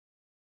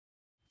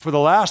For the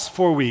last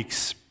 4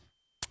 weeks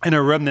in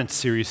our Remnant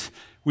series,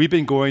 we've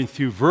been going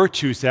through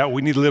virtues that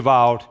we need to live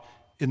out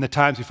in the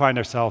times we find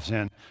ourselves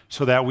in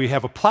so that we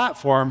have a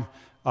platform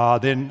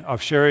then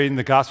of sharing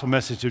the gospel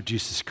message of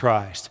Jesus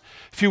Christ.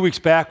 A few weeks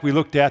back, we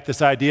looked at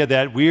this idea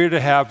that we're to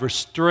have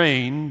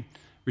restraint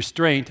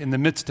in the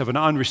midst of an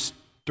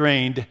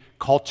unrestrained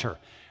culture.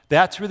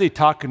 That's really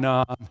talking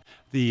on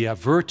the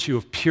virtue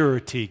of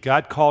purity.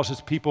 God calls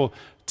his people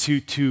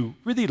to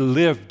really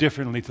live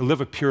differently, to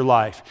live a pure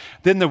life.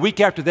 Then the week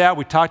after that,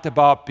 we talked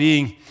about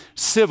being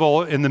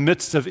civil in the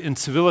midst of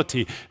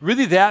incivility.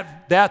 Really,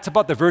 that's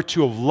about the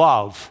virtue of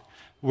love.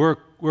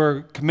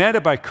 We're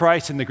commanded by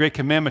Christ in the Great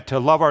Commandment to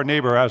love our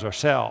neighbor as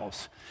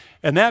ourselves.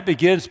 And that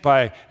begins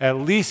by at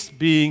least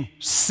being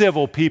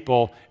civil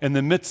people in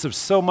the midst of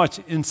so much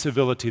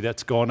incivility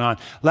that's going on.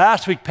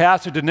 Last week,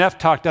 Pastor Denef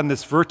talked on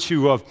this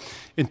virtue of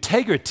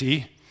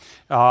integrity.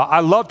 I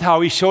loved how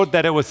he showed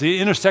that it was the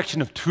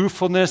intersection of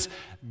truthfulness,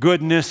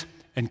 goodness,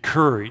 and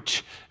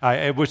courage.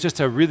 It was just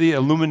a really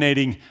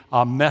illuminating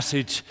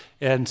message,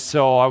 and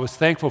so I was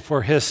thankful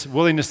for his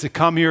willingness to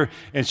come here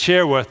and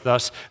share with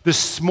us.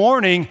 This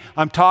morning,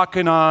 I'm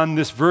talking on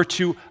this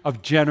virtue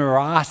of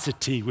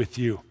generosity with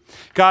you.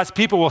 God's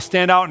people will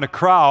stand out in a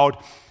crowd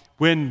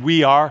when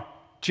we are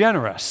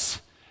generous.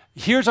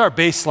 Here's our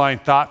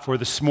baseline thought for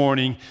this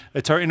morning.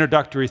 It's our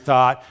introductory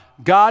thought.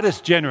 God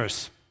is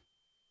generous.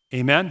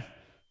 Amen?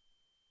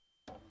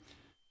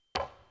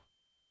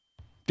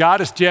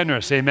 God is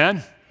generous. Amen?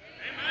 Amen.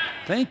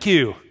 Thank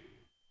you.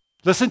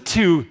 Listen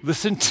to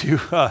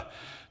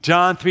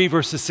John 3,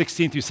 verses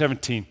 16 through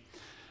 17.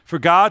 For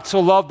God so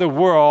loved the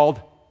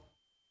world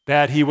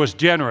that he was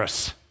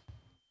generous,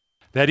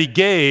 that he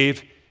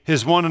gave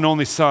his one and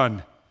only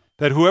Son,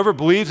 that whoever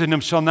believes in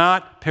him shall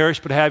not perish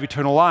but have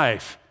eternal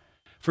life.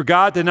 For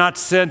God did not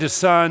send his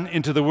Son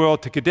into the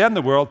world to condemn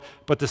the world,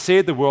 but to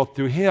save the world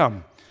through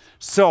him.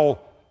 So,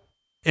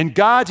 in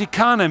God's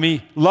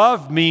economy,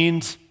 love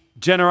means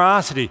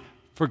generosity.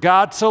 For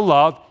God so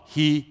loved,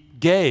 he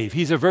gave.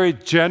 He's a very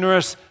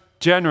generous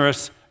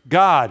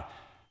God.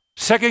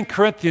 2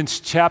 Corinthians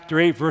chapter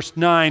 8, verse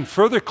 9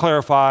 further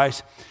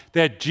clarifies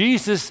that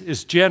Jesus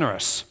is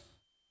generous.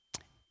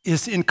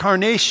 His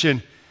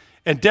incarnation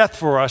and death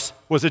for us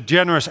was a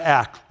generous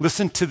act.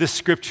 Listen to this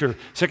scripture,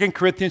 2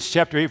 Corinthians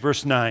chapter 8,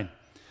 verse 9.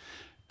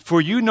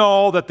 For you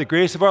know that the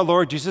grace of our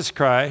Lord Jesus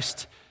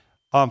Christ,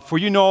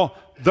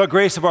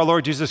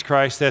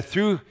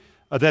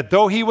 that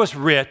though he was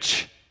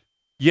rich,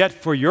 yet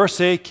for your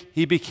sake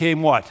he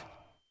became what?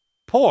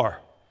 Poor.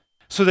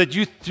 So that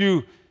you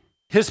through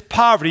his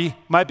poverty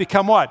might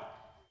become what?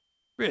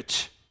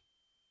 Rich.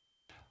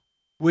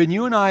 When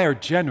you and I are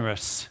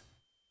generous,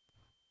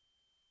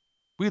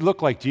 we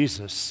look like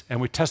Jesus and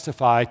we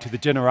testify to the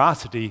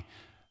generosity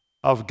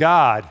of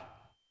God.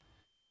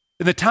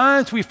 In the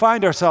times we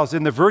find ourselves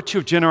in, the virtue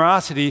of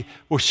generosity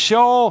will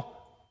show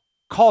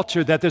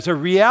culture that there's a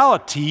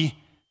reality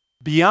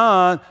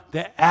beyond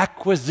the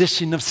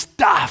acquisition of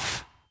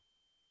stuff.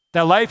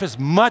 That life is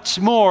much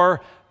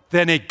more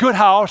than a good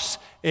house,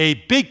 a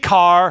big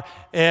car,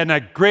 and a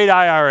great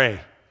IRA.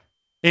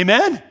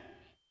 Amen?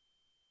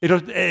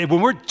 When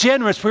we're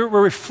generous, we're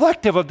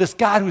reflective of this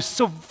God who's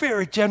so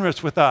very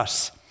generous with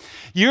us.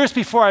 Years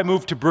before I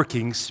moved to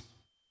Brookings,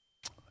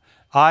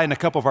 I and a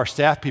couple of our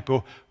staff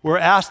people were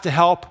asked to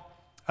help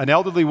an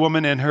elderly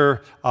woman and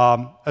her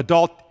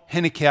adult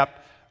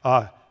handicapped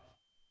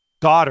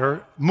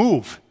daughter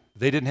move.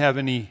 They didn't have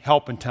any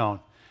help in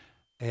town.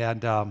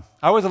 And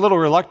I was a little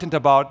reluctant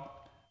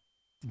about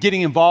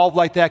getting involved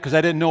like that because I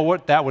didn't know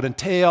what that would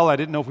entail. I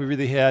didn't know if we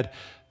really had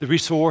the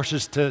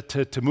resources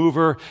to move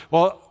her.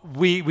 Well,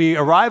 we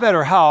arrive at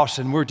her house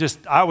and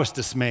I was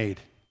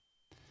dismayed.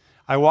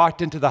 I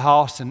walked into the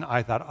house and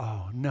I thought,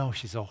 oh no,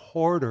 she's a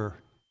hoarder.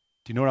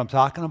 Do you know what I'm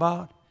talking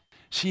about?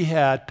 She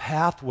had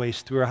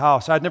pathways through her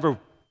house. I'd never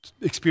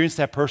experienced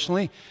that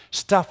personally.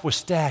 Stuff was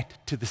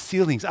stacked to the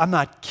ceilings. I'm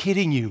not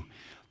kidding you.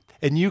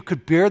 And you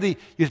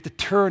have to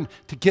turn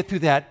to get through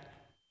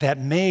that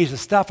maze of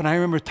stuff. And I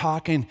remember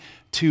talking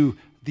to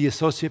the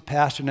associate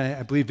pastor, and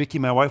I believe Vicki,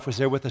 my wife, was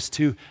there with us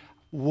too.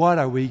 What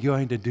are we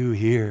going to do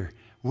here?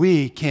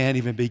 We can't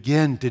even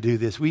begin to do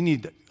this. We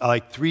need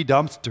like 3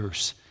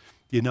 dumpsters.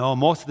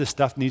 Most of this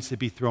stuff needs to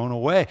be thrown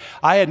away.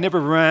 I had never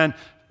ran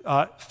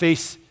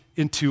face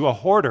into a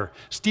hoarder.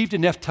 Steve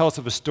Denef tells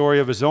of a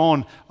story of his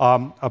own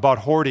about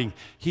hoarding.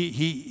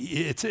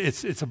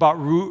 It's about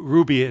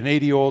Ruby, an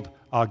 80-year-old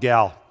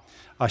gal.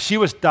 She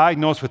was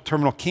diagnosed with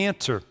terminal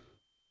cancer,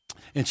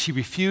 and she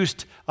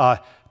refused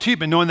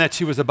treatment knowing that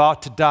she was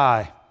about to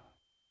die.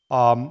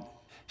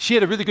 She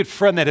had a really good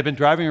friend that had been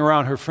driving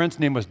around. Her friend's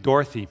name was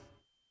Dorothy.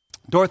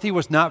 Dorothy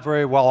was not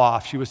very well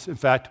off. She was, in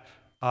fact,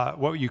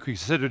 what you could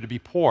consider to be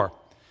poor.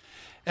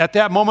 At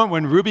that moment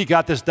when Ruby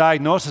got this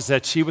diagnosis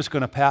that she was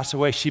going to pass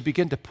away, she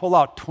began to pull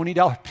out $20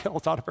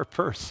 bills out of her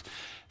purse.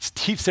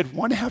 Steve said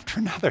one after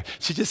another.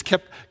 She just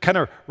kept kind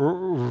of,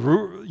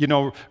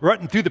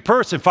 rutting through the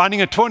purse and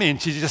finding a 20. And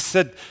she just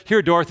said,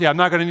 here, Dorothy, I'm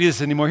not going to need this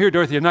anymore. Here,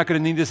 Dorothy, I'm not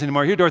going to need this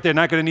anymore. Here, Dorothy, I'm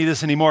not going to need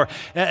this anymore.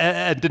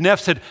 And Denef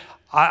said,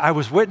 I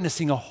was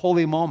witnessing a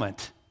holy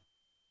moment.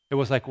 It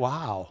was like,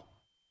 wow.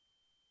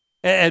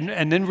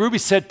 And then Ruby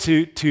said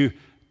to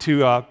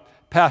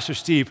Pastor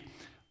Steve,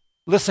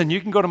 listen,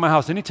 you can go to my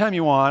house anytime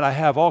you want. I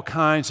have all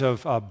kinds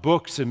of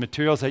books and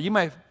materials that you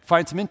might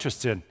find some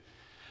interest in.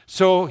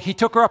 So he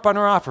took her up on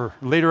her offer.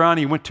 Later on,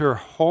 he went to her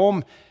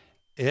home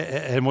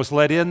and was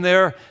let in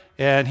there,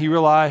 and he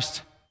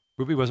realized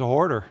Ruby was a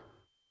hoarder.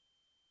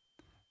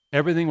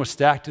 Everything was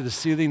stacked to the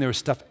ceiling. There was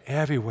stuff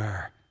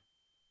everywhere.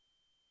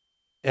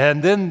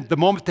 And then the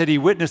moment that he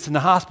witnessed in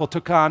the hospital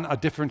took on a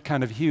different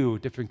kind of hue,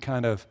 different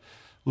kind of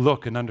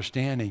look and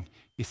understanding.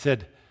 He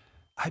said,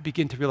 I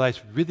began to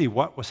realize really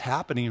what was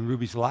happening in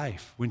Ruby's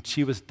life when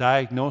she was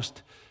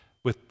diagnosed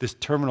with this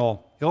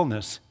terminal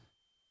illness.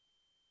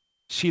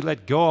 She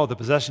let go of the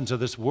possessions of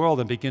this world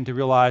and began to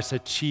realize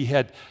that she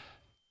had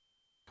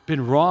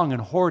been wrong in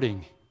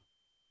hoarding.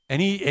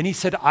 And he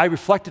said, I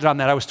reflected on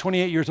that. I was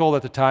 28 years old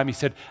at the time. He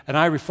said, and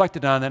I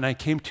reflected on that, and I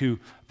came to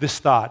this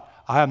thought.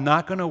 I am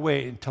not going to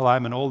wait until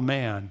I'm an old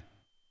man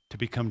to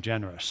become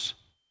generous.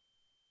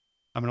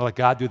 I'm going to let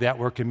God do that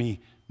work in me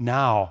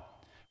now.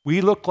 We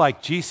look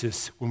like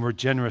Jesus when we're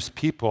generous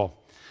people.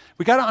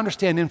 We got to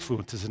understand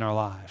influences in our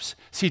lives.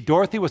 See,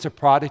 Dorothy was a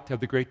product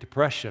of the Great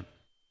Depression.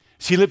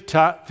 She lived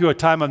through a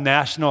time of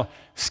national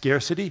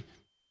scarcity,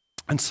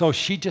 and so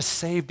she just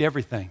saved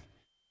everything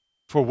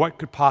for what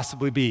could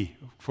possibly be,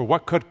 for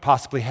what could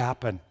possibly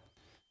happen.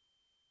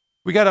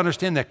 We got to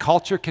understand that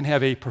culture can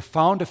have a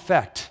profound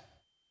effect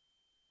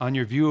on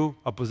your view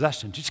of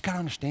possessions. You just got to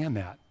understand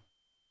that.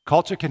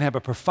 Culture can have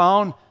a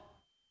profound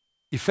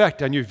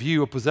effect on your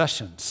view of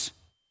possessions.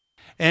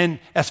 And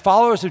as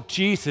followers of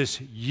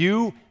Jesus,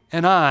 you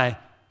and I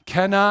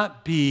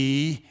cannot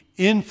be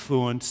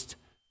influenced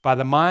by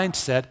the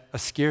mindset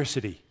of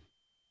scarcity.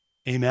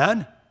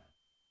 Amen?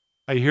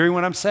 Are you hearing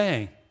what I'm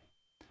saying?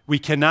 We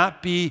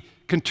cannot be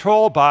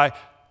controlled by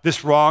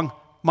this wrong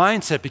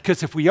mindset,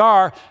 because if we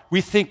are,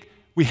 we think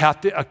we have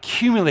to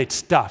accumulate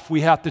stuff.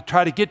 We have to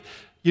try to get,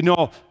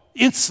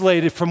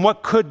 insulated from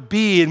what could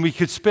be, and we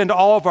could spend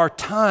all of our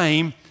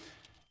time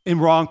in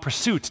wrong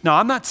pursuits. Now,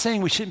 I'm not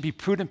saying we shouldn't be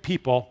prudent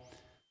people.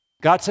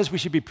 God says we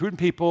should be prudent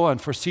people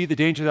and foresee the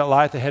danger that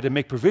lieth ahead and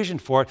make provision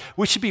for it.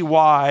 We should be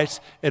wise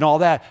and all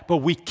that, but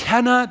we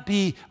cannot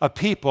be a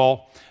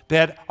people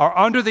that are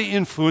under the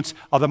influence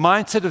of the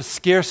mindset of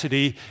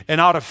scarcity,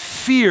 and out of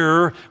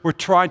fear, we're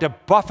trying to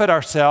buffet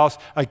ourselves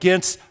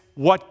against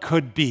what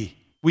could be.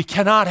 We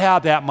cannot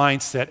have that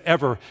mindset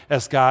ever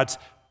as God's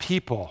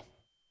people.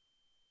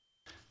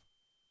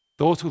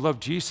 Those who love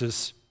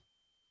Jesus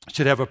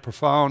should have a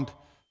profound,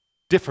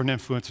 different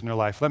influence in their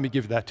life. Let me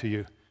give that to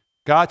you.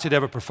 God should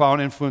have a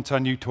profound influence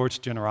on you towards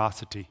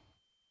generosity.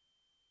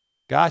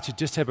 God should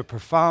just have a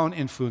profound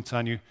influence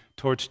on you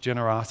towards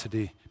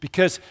generosity,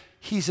 because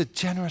He's a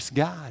generous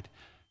God.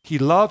 He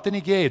loved and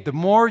He gave. The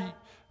more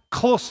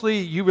closely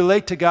you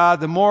relate to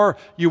God, the more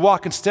you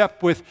walk in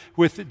step with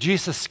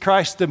Jesus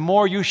Christ, the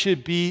more you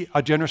should be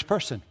a generous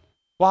person.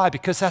 Why?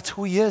 Because that's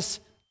who He is.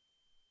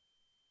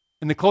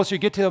 And the closer you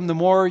get to Him, the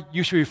more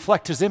you should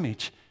reflect His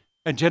image.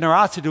 And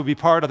generosity will be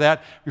part of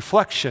that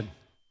reflection.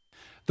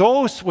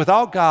 Those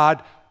without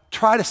God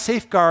try to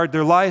safeguard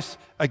their lives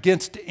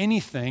against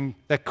anything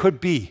that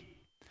could be.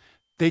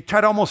 They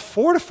try to almost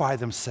fortify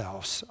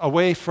themselves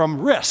away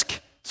from risk,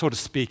 so to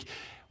speak.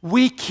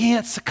 We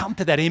can't succumb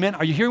to that, amen?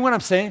 Are you hearing what I'm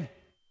saying?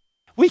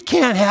 We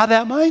can't have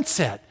that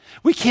mindset.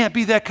 We can't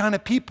be that kind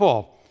of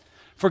people.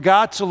 For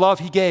God so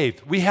loved, He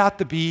gave. We have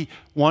to be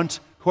ones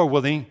who are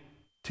willing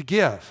to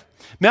give.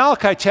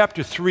 Malachi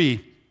chapter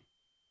 3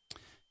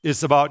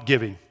 is about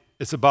giving.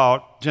 It's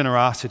about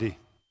generosity.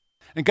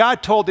 And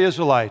God told the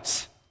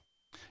Israelites,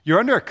 you're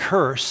under a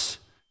curse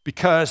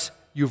because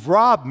you've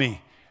robbed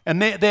me.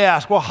 And they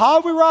ask, well, how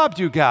have we robbed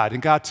you, God?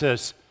 And God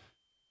says,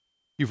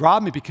 you've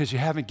robbed me because you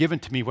haven't given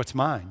to me what's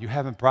mine. You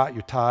haven't brought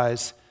your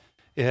tithes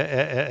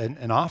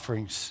and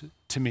offerings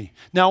to me.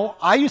 Now,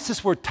 I use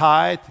this word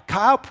tithe.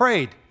 Kyle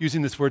prayed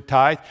using this word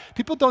tithe.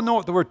 People don't know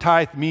what the word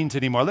tithe means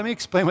anymore. Let me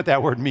explain what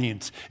that word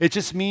means. It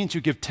just means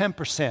you give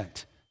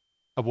 10%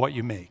 of what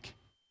you make.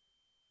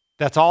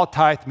 That's all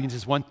tithe means,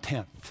 is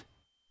 1/10.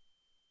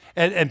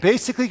 And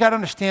basically, you got to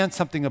understand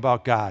something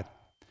about God.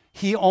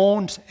 He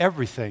owns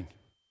everything.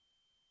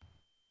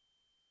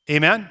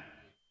 Amen?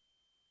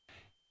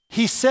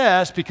 He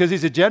says, because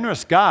He's a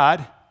generous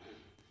God,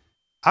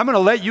 I'm going to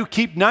let you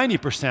keep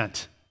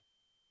 90%.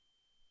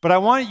 But I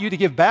want you to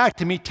give back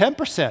to me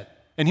 10%.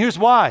 And here's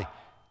why.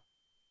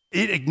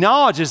 It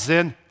acknowledges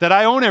then that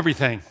I own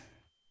everything.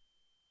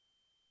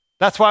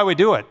 That's why we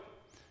do it.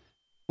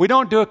 We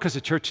don't do it because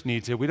the church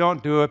needs it. We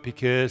don't do it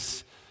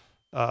because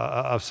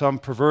of some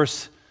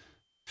perverse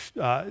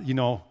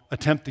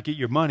attempt to get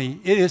your money.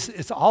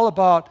 It's all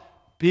about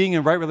being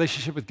in right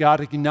relationship with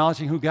God,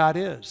 acknowledging who God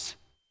is.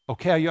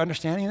 Okay, are you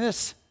understanding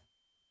this?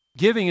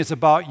 Giving is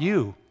about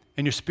you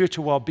and your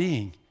spiritual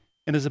well-being.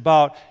 And is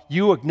about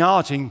you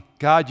acknowledging,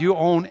 God, you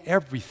own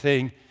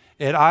everything,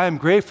 and I am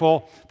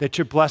grateful that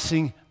you're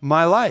blessing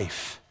my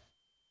life.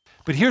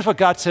 But here's what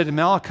God said in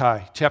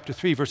Malachi chapter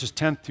 3, verses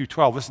 10 through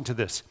 12. Listen to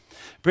this.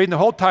 Bring the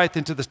whole tithe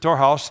into the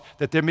storehouse,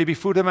 that there may be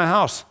food in my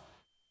house.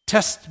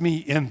 Test me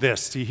in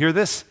this. Do you hear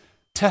this?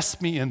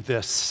 Test me in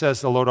this,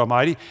 says the Lord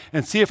Almighty,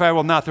 and see if I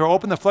will not throw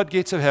open the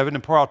floodgates of heaven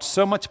and pour out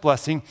so much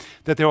blessing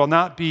that there will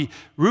not be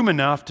room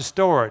enough to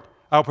store it.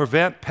 I'll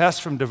prevent pests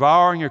from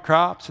devouring your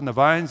crops, and the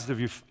vines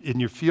in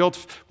your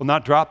fields will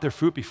not drop their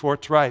fruit before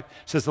it's ripe,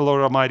 says the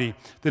Lord Almighty.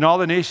 Then all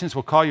the nations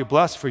will call you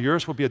blessed, for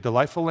yours will be a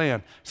delightful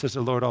land, says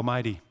the Lord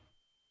Almighty.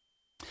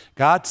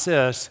 God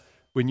says,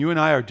 when you and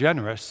I are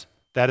generous,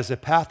 that is a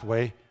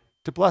pathway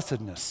to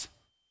blessedness.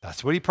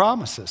 That's what he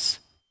promises.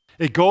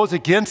 It goes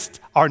against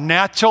our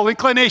natural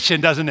inclination,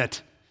 doesn't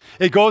it?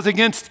 It goes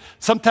against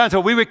sometimes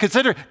what we would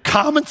consider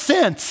common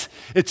sense.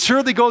 It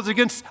surely goes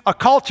against a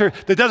culture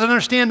that doesn't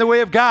understand the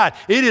way of God.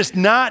 It is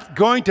not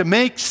going to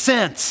make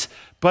sense,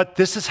 but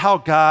this is how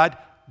God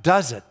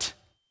does it.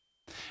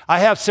 I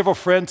have several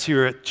friends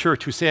here at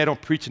church who say I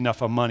don't preach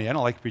enough on money. I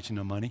don't like preaching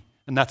on money,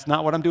 and that's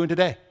not what I'm doing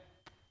today.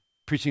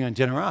 Preaching on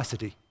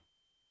generosity.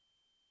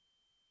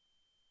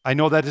 I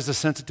know that is a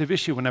sensitive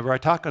issue whenever I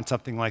talk on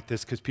something like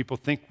this because people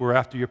think we're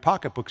after your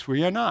pocketbooks where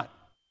you're not.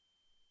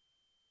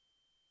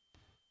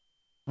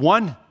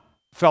 One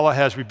fellow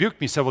has rebuked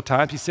me several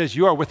times. He says,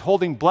 you are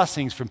withholding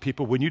blessings from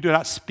people when you do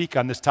not speak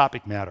on this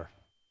topic matter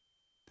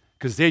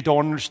because they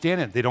don't understand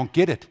it. They don't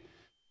get it.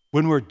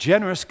 When we're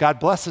generous,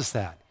 God blesses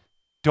that.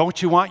 Don't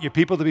you want your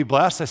people to be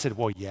blessed? I said,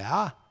 well,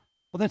 yeah.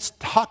 Well, then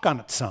talk on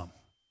it some.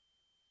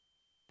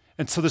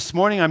 And so this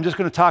morning, I'm just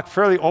going to talk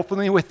fairly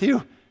openly with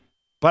you,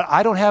 but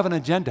I don't have an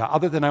agenda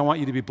other than I want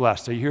you to be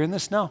blessed. Are you hearing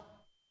this? No.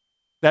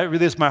 That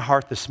really is my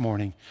heart this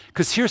morning.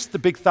 Because here's the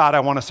big thought I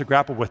want us to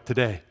grapple with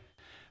today.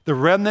 The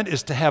remnant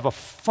is to have a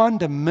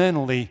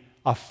fundamentally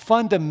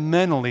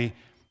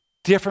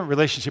different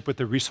relationship with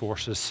the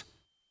resources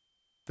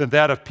than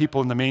that of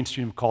people in the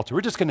mainstream culture.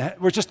 We're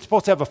just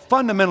supposed to have a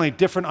fundamentally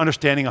different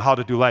understanding of how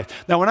to do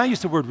life. Now, when I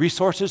use the word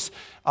resources,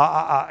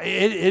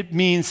 it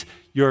means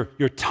your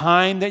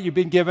time that you've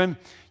been given,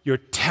 your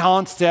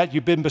talents that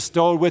you've been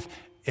bestowed with,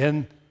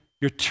 and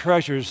your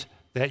treasures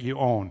that you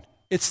own.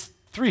 It's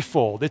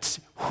threefold. It's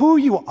who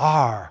you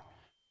are.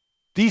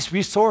 These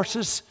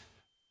resources,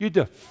 you need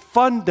to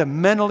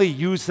fundamentally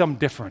use them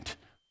different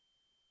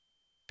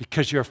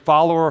because you're a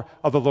follower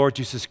of the Lord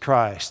Jesus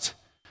Christ.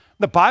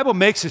 The Bible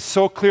makes it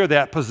so clear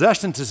that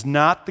possessions is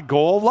not the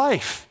goal of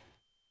life.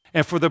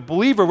 And for the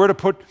believer, we're to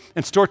put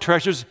and store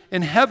treasures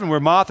in heaven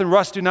where moth and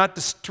rust do not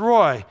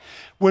destroy.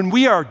 When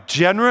we are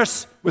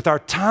generous with our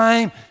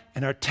time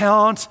and our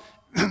talents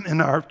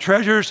and our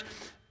treasures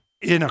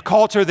in a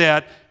culture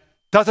that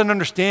doesn't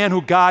understand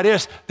who God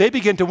is, they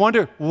begin to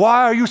wonder,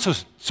 why are you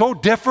so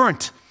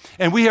different?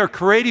 And we are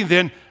creating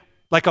then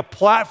like a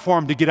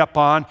platform to get up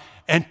on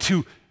and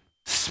to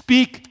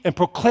speak and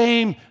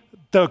proclaim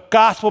the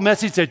gospel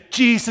message that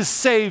Jesus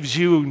saves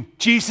you.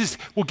 Jesus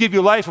will give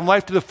you life and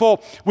life to the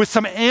full with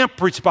some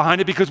amperage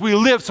behind it because we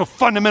live so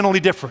fundamentally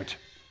different.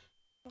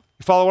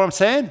 You follow what I'm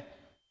saying?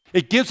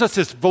 It gives us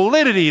this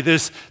validity,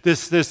 this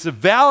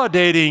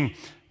validating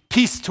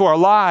piece to our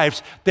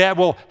lives that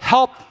will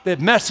help that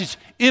message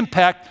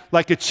impact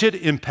like it should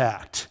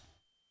impact.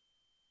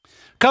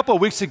 A couple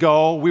of weeks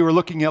ago, we were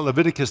looking at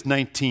Leviticus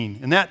 19,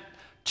 and that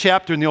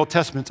chapter in the Old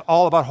Testament is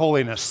all about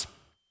holiness.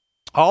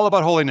 All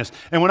about holiness.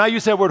 And when I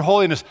use that word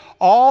holiness,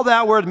 all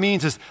that word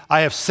means is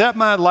I have set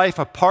my life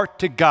apart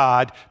to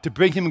God to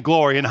bring him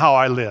glory in how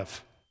I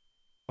live.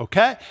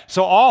 Okay?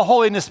 So all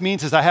holiness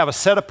means is I have a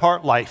set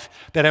apart life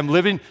that I'm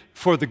living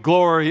for the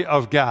glory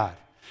of God.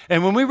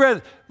 And when we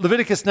read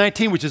Leviticus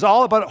 19, which is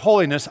all about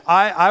holiness,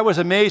 I was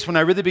amazed when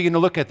I really began to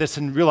look at this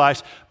and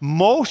realized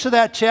most of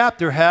that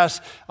chapter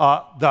has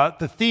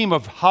the theme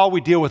of how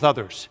we deal with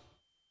others.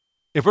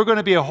 If we're going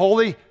to be a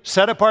holy,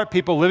 set-apart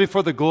people living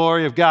for the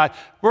glory of God,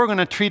 we're going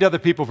to treat other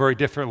people very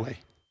differently.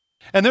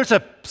 And there's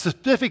a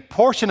specific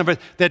portion of it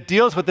that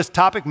deals with this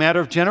topic matter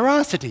of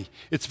generosity.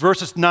 It's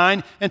verses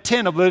 9 and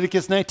 10 of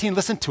Leviticus 19.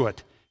 Listen to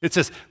it. It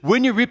says,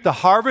 when you reap the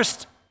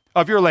harvest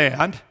of your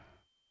land,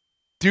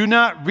 do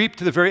not reap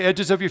to the very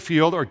edges of your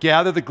field or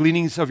gather the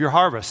gleanings of your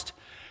harvest.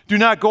 Do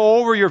not go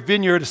over your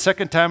vineyard a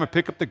second time and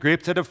pick up the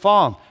grapes that have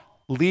fallen.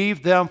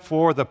 Leave them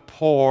for the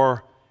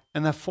poor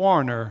and the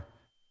foreigner.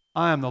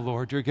 I am the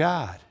Lord your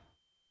God.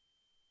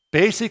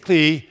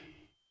 Basically,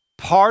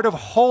 part of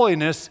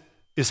holiness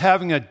is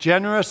having a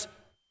generous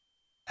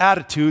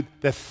attitude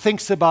that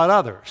thinks about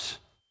others.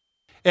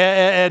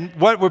 And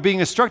what we're being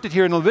instructed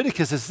here in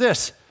Leviticus is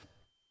this.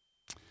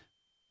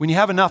 When you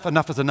have enough,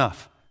 enough is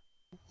enough.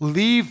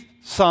 Leave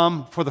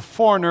some for the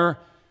foreigner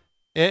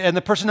and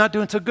the person not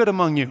doing so good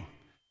among you.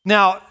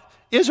 Now,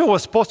 Israel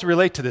was supposed to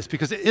relate to this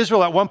because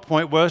Israel at one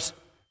point was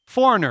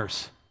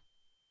foreigners.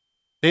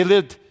 They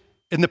lived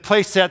in the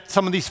place that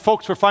some of these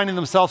folks were finding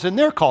themselves in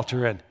their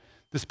culture in,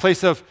 this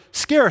place of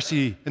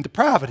scarcity and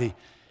depravity.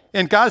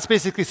 And God's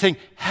basically saying,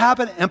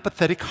 have an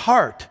empathetic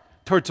heart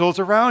towards those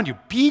around you.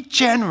 Be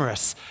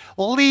generous.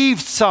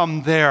 Leave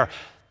some there.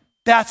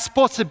 That's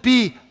supposed to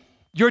be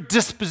your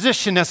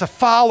disposition as a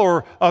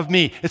follower of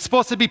me. It's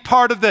supposed to be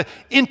part of the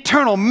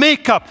internal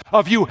makeup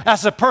of you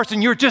as a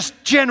person. You're just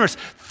generous.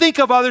 Think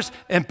of others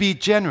and be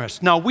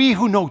generous. Now, we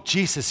who know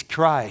Jesus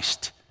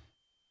Christ,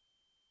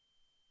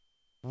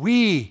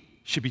 we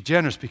should be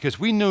generous because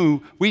we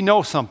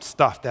know some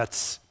stuff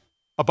that's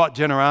about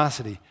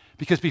generosity.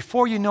 Because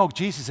before you know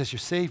Jesus as your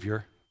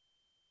Savior,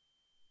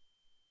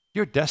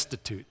 you're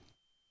destitute.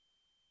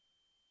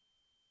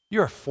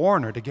 You're a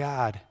foreigner to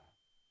God.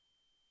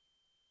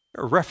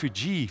 You're a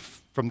refugee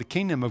from the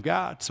kingdom of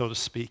God, so to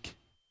speak.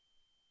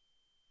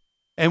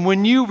 And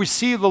when you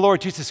receive the Lord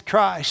Jesus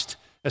Christ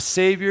as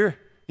Savior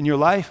in your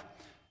life,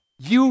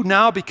 you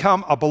now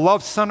become a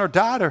beloved son or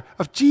daughter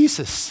of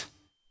Jesus.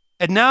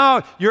 And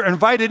now you're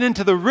invited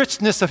into the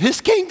richness of his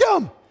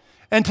kingdom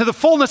and to the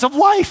fullness of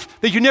life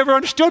that you never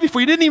understood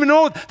before. You didn't even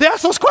know to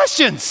ask those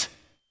questions.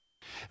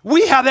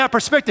 We have that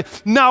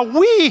perspective. Now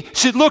we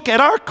should look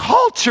at our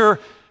culture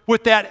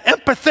with that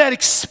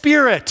empathetic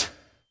spirit.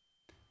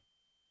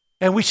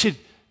 And we should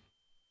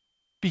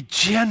be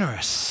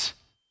generous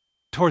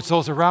towards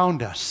those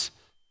around us,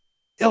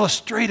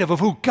 illustrative of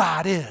who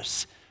God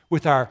is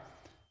with our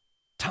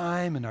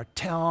time and our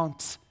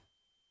talents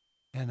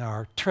and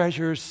our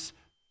treasures.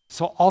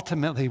 So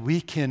ultimately, we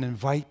can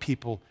invite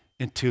people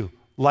into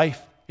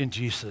life in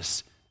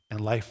Jesus and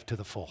life to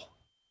the full.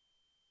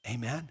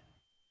 Amen?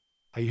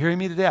 Are you hearing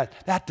me today?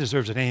 That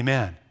deserves an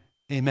amen.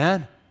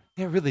 Amen?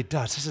 It really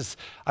does.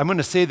 I'm going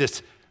to say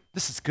this.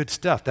 This is good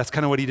stuff. That's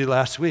kind of what he did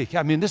last week.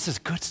 I mean, this is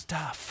good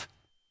stuff.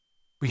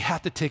 We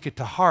have to take it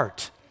to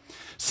heart.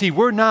 See,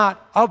 we're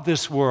not of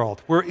this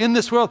world. We're in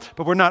this world,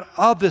 but we're not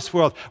of this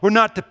world. We're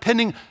not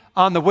depending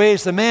on the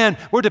ways of man.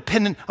 We're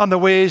dependent on the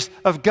ways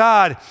of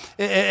God.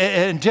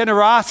 And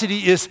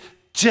generosity is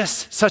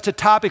just such a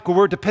topic where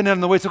we're dependent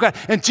on the ways of God.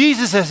 And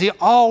Jesus, as he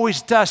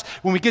always does,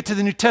 when we get to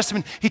the New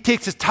Testament, he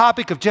takes this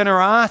topic of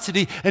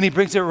generosity and he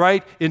brings it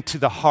right into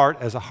the heart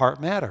as a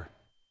heart matter.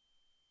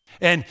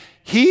 And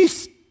he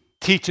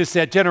teaches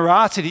that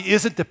generosity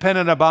isn't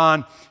dependent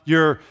upon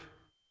your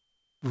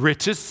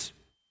riches.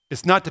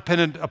 It's not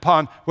dependent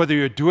upon whether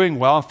you're doing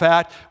well. In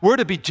fact, we're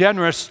to be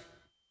generous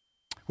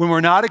when we're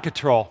not in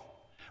control.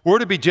 We're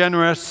to be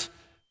generous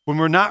when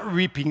we're not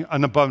reaping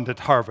an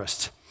abundant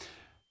harvest.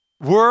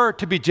 We're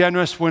to be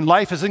generous when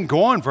life isn't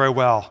going very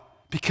well.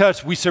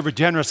 Because we serve a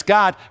generous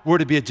God, we're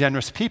to be a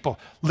generous people.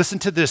 Listen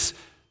to this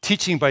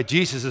teaching by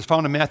Jesus is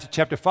found in Matthew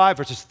chapter 5,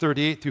 verses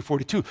 38 through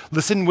 42.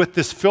 Listen with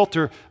this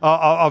filter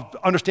of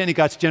understanding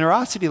God's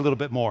generosity a little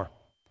bit more.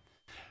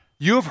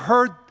 You have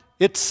heard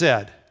it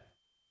said,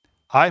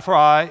 eye for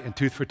eye and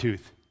tooth for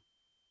tooth.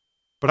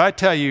 But I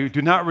tell you,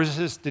 do not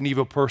resist an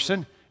evil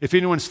person. If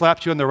anyone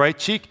slaps you on the right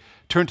cheek,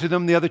 turn to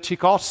them the other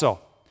cheek also.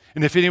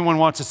 And if anyone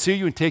wants to sue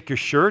you and take your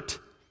shirt,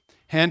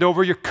 hand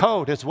over your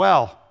coat as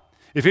well.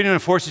 If anyone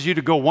forces you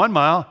to go 1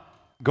 mile,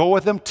 go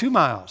with them 2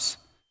 miles.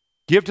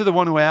 Give to the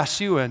one who asks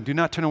you, and do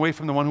not turn away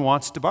from the one who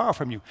wants to borrow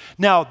from you.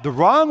 Now, the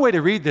wrong way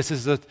to read this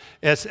is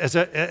as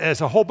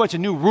a whole bunch of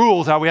new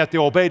rules that we have to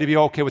obey to be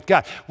okay with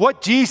God.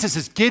 What Jesus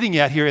is getting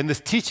at here in this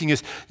teaching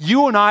is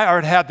you and I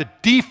are to have the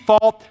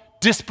default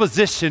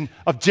disposition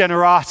of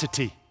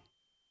generosity,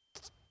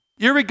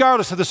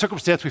 irregardless of the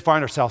circumstance we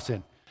find ourselves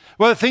in.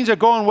 Whether things are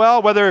going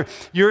well, whether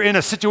you're in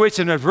a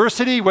situation of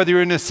adversity, whether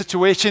you're in a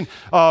situation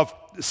of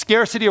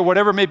scarcity or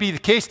whatever may be the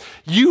case,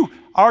 you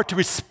are to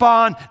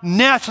respond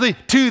naturally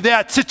to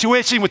that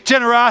situation with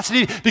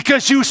generosity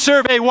because you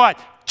serve a what?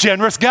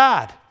 Generous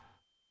God.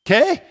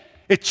 Okay?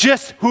 It's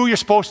just who you're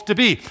supposed to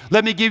be.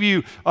 Let me give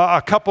you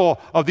a couple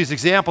of these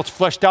examples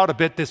fleshed out a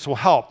bit. This will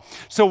help.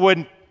 So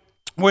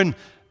when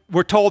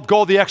we're told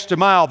go the extra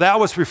mile, that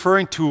was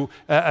referring to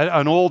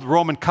an old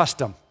Roman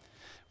custom.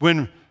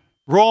 When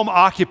Rome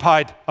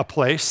occupied a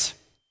place,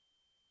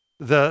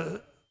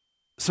 the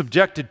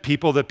subjected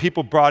people, the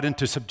people brought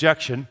into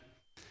subjection,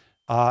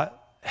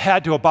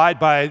 had to abide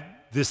by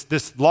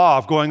this law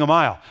of going a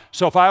mile.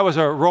 So if I was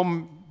a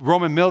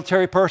Roman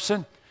military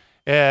person,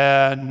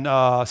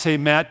 and say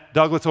Matt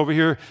Douglas over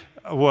here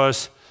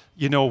was,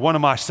 one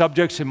of my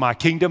subjects in my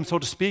kingdom, so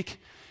to speak,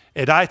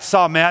 and I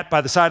saw Matt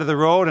by the side of the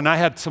road, and I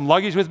had some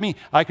luggage with me,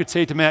 I could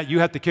say to Matt, you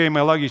have to carry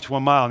my luggage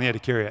 1 mile, and he had to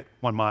carry it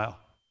 1 mile.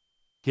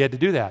 He had to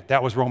do that.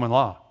 That was Roman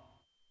law.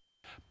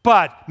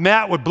 But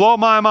Matt would blow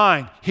my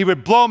mind. He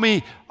would blow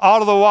me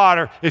out of the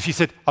water if he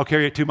said, I'll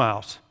carry it 2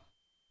 miles.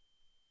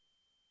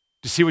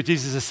 Do you see what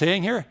Jesus is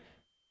saying here?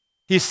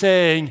 He's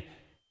saying,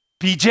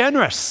 be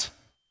generous.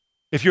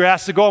 If you're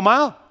asked to go a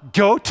mile,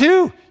 go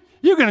 2.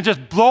 You're going to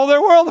just blow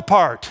their world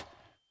apart.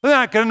 They're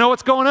not going to know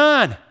what's going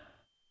on.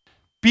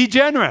 Be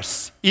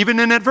generous, even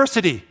in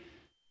adversity.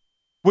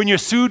 When you're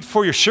sued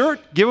for your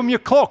shirt, give them your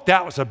cloak.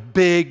 That was a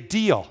big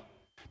deal.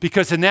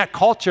 Because in that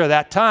culture at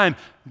that time,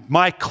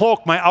 my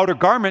cloak, my outer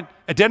garment,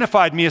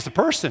 identified me as a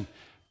person.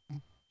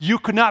 You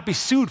could not be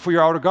sued for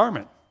your outer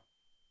garment.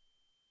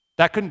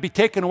 That couldn't be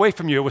taken away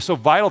from you. It was so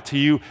vital to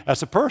you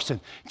as a person.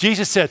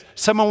 Jesus said,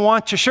 someone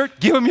wants your shirt,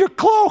 give them your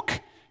cloak.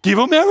 Give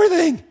them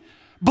everything.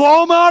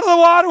 Blow them out of the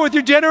water with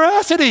your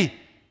generosity.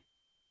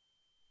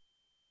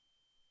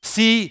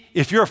 See,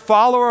 if you're a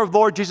follower of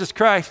Lord Jesus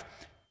Christ,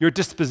 your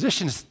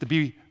disposition is to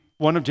be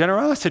one of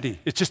generosity.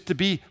 It's just to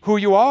be who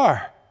you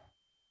are.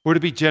 We're to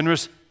be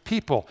generous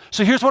people.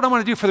 So here's what I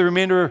want to do for the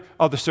remainder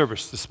of the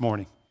service this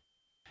morning.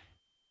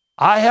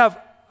 I have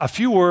a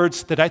few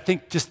words that I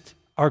think just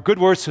are good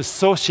words to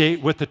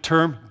associate with the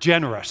term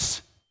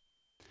generous.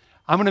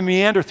 I'm going to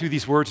meander through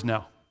these words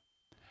now.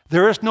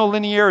 There is no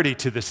linearity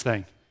to this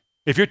thing.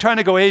 If you're trying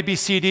to go A, B,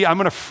 C, D, I'm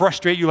going to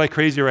frustrate you like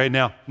crazy right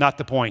now. Not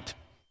the point.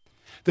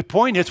 The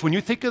point is, when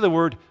you think of the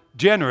word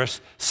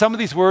generous, some of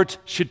these words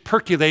should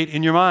percolate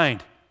in your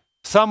mind.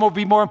 Some will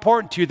be more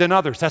important to you than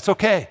others. That's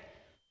okay.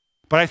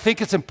 But I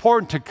think it's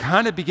important to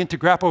kind of begin to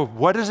grapple with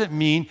what does it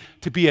mean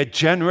to be a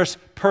generous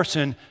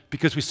person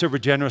because we serve a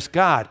generous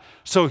God.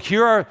 So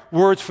here are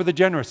words for the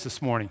generous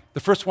this morning. The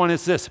first one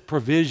is this: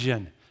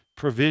 provision.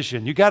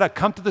 Provision. You got to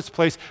come to this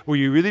place where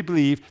you really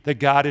believe that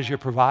God is your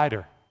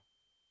provider.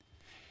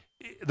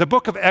 The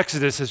book of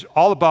Exodus is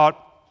all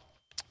about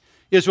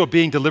Israel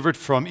being delivered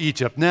from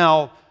Egypt.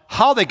 Now,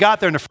 how they got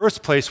there in the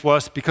first place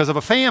was because of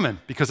a famine,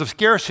 because of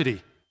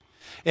scarcity.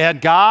 And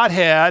God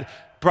had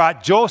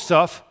brought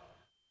Joseph,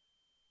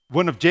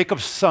 one of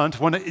Jacob's sons,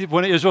 one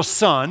of Israel's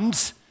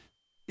sons,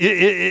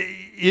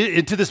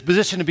 into this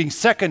position of being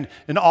second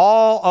in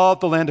all of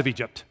the land of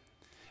Egypt.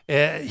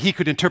 He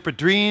could interpret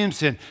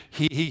dreams, and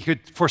he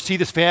could foresee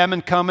this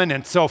famine coming,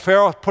 and so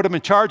Pharaoh put him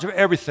in charge of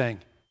everything.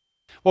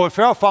 Well, when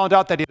Pharaoh found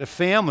out that he had a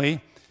family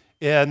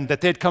and that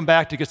they'd come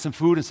back to get some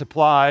food and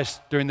supplies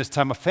during this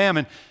time of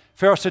famine,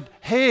 Pharaoh said,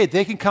 hey,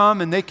 they can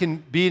come and they can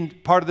be in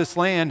part of this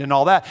land and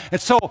all that.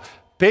 And so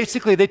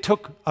basically they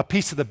took a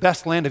piece of the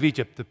best land of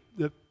Egypt,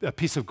 a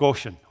piece of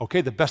Goshen,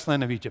 okay, the best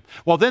land of Egypt.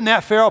 Well, then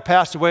that Pharaoh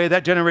passed away,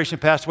 that generation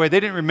passed away. They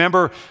didn't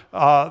remember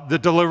the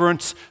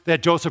deliverance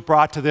that Joseph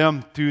brought to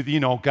them through,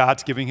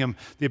 God's giving him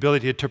the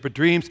ability to interpret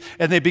dreams.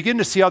 And they begin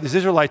to see all these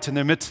Israelites in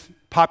their midst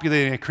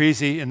populating it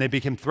crazy, and they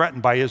became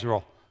threatened by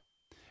Israel.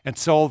 And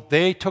so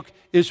they took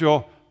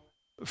Israel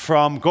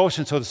from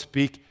Goshen, so to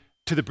speak,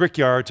 to the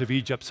brickyards of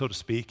Egypt, so to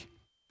speak,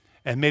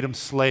 and made them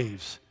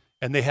slaves.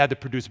 And they had to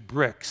produce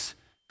bricks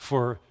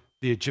for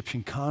the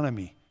Egyptian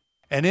economy.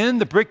 And in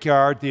the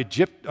brickyard,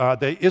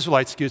 the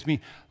Israelites,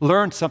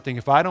 learned something.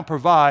 If I don't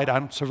provide, I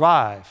don't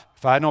survive.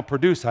 If I don't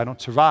produce, I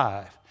don't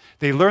survive.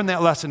 They learned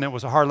that lesson. It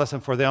was a hard lesson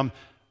for them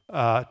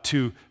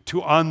to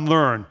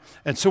unlearn.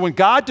 And so when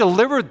God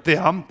delivered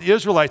them, the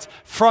Israelites,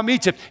 from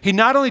Egypt, he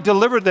not only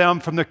delivered them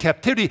from their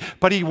captivity,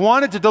 but he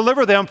wanted to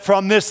deliver them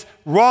from this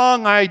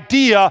wrong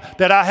idea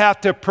that I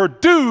have to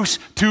produce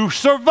to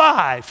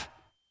survive,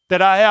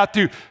 that I have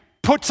to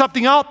put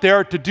something out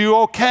there to do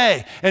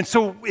okay. And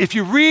so if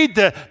you read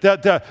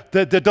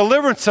the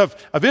deliverance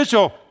of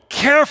Israel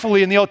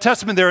carefully in the Old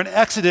Testament there in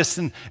Exodus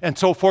and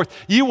so forth,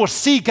 you will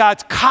see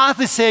God's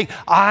constantly saying,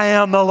 I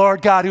am the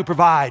Lord God who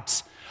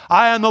provides.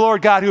 I am the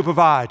Lord God who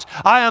provides.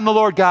 I am the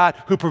Lord God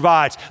who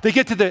provides. They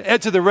get to the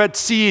edge of the Red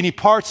Sea and he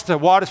parts the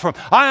waters for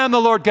them. I am the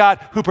Lord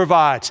God who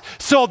provides.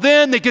 So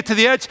then they get to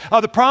the edge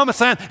of the Promised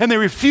Land and they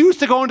refuse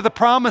to go into the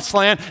Promised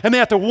Land and they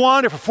have to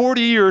wander for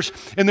 40 years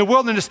in the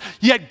wilderness,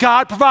 yet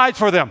God provides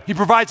for them. He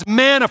provides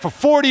manna for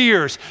 40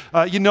 years.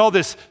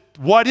 This,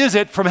 what is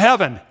it from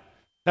heaven?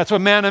 That's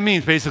what manna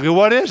means, basically.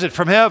 What is it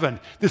from heaven?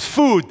 This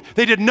food.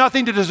 They did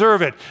nothing to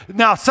deserve it.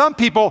 Now, some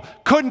people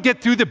couldn't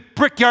get through the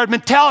brickyard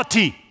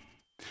mentality.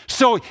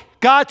 So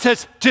God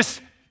says,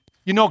 just,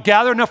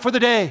 gather enough for the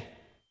day.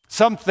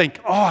 Some think,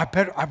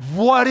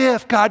 what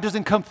if God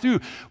doesn't come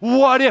through?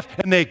 What if?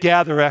 And they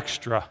gather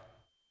extra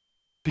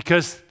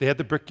because they had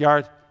the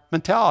brickyard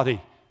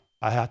mentality.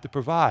 I have to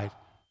provide.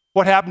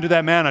 What happened to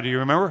that manna? Do you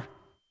remember?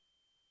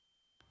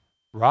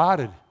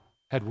 Rotted,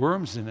 had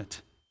worms in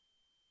it.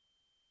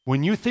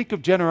 When you think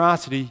of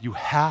generosity, you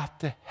have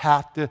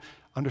to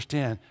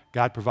understand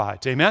God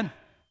provides. Amen?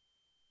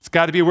 It's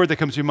got to be a word that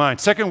comes to your mind.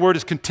 Second word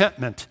is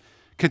contentment.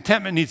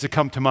 Contentment needs to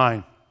come to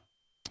mind.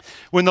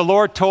 When the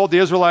Lord told the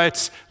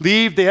Israelites,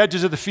 leave the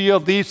edges of the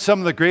field, leave some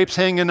of the grapes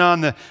hanging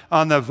on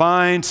the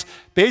vines,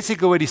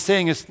 basically what he's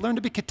saying is learn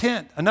to be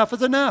content. Enough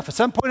is enough. At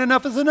some point,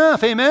 enough is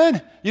enough.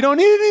 Amen? You don't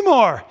need it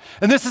anymore.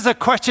 And this is a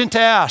question to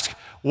ask.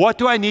 What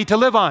do I need to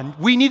live on?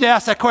 We need to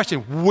ask that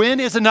question. When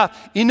is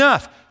enough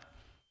enough?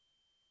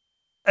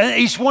 And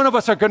each one of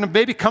us are going to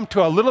maybe come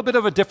to a little bit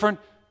of a different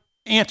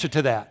answer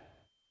to that.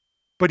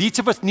 But each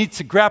of us needs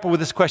to grapple with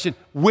this question.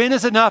 When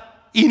is enough?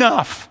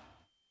 Enough.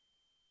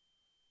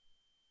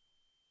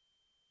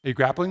 Are you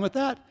grappling with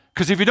that?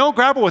 Because if you don't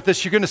grapple with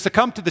this, you're going to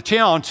succumb to the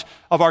challenge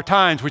of our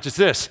times, which is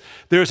this.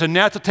 There's a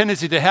natural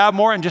tendency to have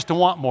more and just to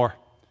want more.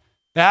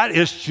 That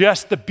is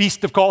just the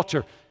beast of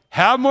culture.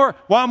 Have more,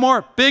 want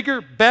more,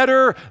 bigger,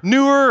 better,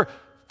 newer,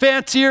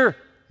 fancier,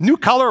 new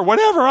color,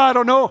 whatever, I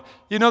don't know.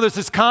 There's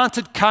this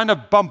constant kind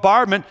of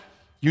bombardment.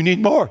 You need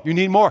more, you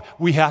need more.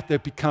 We have to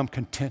become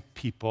content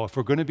people. If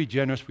we're going to be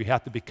generous, we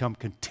have to become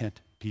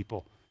content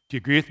people. Do you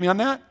agree with me on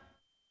that?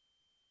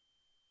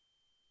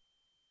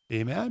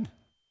 Amen?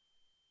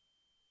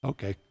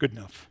 Okay, good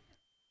enough.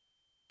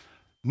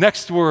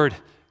 Next word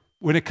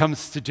when it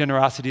comes to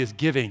generosity is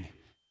giving.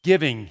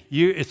 Giving.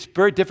 It's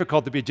very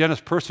difficult to be a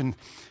generous person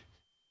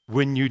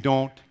when you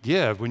don't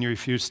give, when you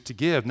refuse to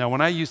give. Now,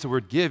 when I use the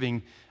word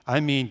giving, I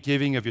mean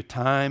giving of your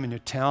time and your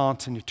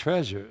talents and your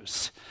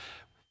treasures.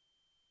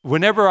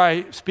 Whenever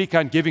I speak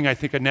on giving, I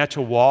think a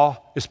natural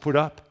wall is put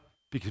up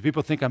because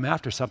people think I'm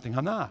after something.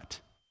 I'm not.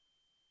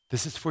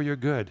 This is for your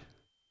good.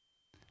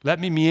 Let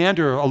me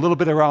meander a little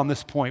bit around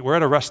this point. We're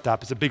at a rest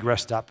stop. It's a big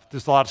rest stop.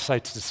 There's a lot of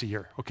sights to see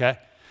here, okay?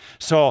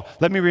 So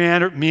let me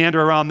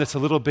meander around this a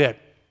little bit.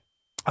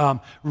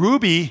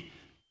 It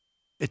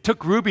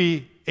took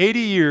Ruby 80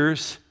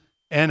 years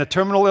and a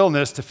terminal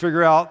illness to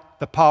figure out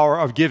the power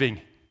of giving.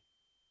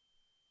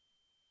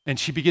 And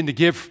she began to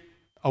give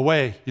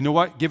away. You know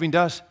what giving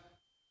does?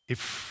 It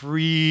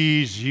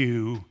frees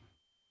you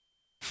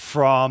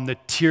from the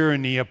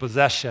tyranny of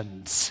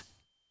possessions.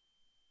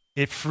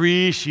 It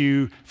frees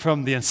you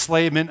from the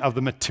enslavement of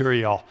the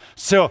material.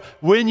 So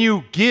when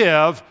you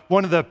give,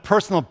 one of the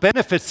personal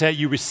benefits that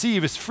you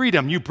receive is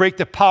freedom. You break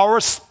the power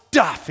of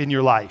stuff in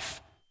your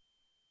life.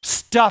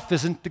 Stuff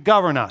isn't to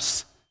govern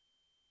us.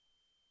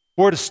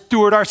 We're to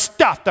steward our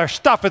stuff. Our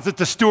stuff isn't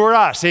to steward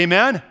us.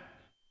 Amen?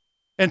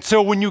 And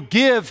so when you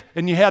give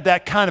and you have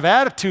that kind of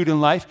attitude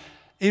in life,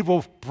 it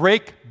will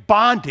break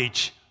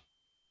bondage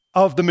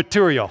of the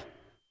material,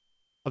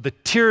 of the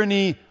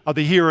tyranny of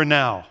the here and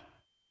now.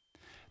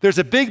 There's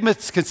a big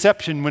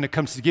misconception when it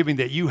comes to giving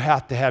that you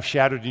have to have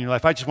shattered in your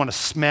life. I just want to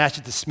smash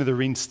it to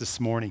smithereens this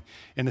morning.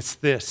 And it's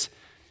this: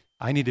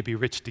 I need to be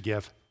rich to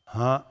give.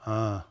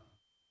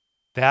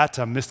 That's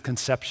a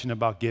misconception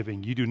about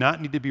giving. You do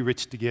not need to be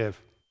rich to give.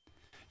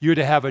 You're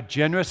to have a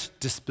generous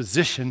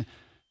disposition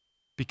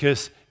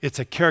because it's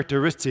a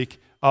characteristic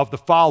of the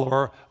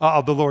follower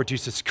of the Lord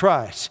Jesus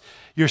Christ.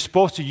 You're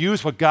supposed to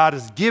use what God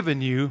has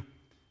given you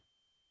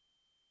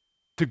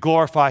to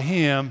glorify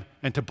Him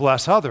and to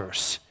bless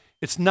others.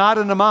 It's not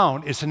an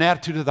amount, it's an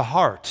attitude of the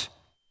heart.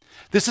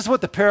 This is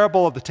what the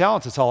parable of the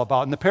talents is all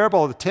about. In the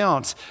parable of the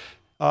talents,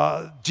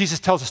 Jesus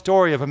tells a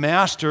story of a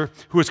master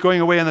who is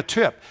going away on a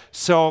trip.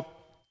 So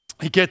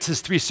he gets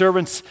his 3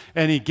 servants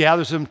and he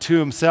gathers them to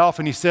himself,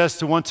 and he says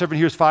to one servant,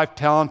 here's 5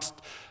 talents,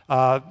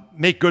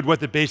 make good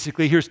with it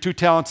basically. Here's 2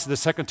 talents to the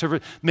second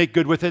servant, make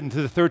good with it. And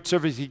to the third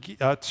servant,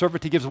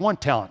 he gives 1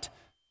 talent.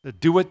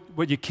 Do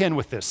what you can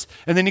with this.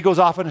 And then he goes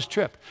off on his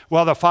trip.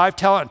 Well, the 5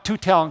 talent, 2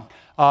 talent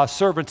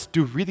servants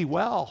do really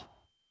well.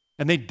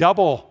 And they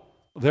double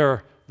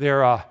their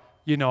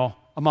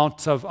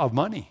amounts of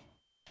money.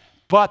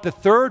 But the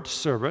third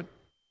servant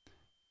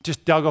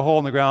just dug a hole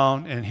in the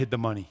ground and hid the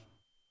money.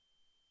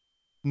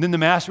 And then the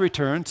master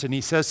returns and he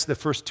says to the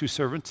first 2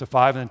 servants, the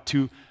 5 and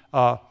 2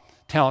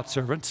 talent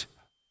servants,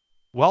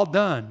 well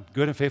done,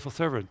 good and faithful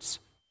servants.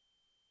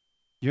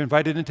 You're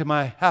invited into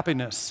my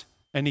happiness.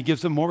 And he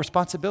gives them more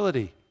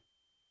responsibility.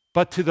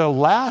 But to the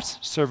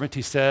last servant,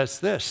 he says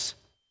this: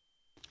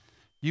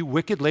 you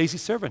wicked, lazy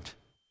servant.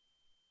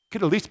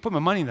 Could at least put my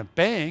money in the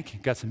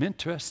bank, got some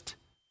interest.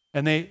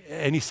 And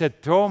he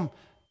said, throw them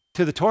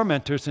to the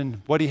tormentors,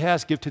 and what he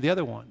has, give to the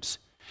other ones.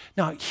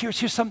 Now,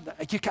 here's something.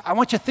 I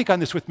want you to think on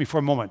this with me for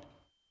a moment.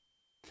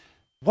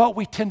 What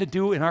we tend to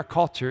do in our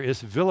culture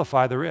is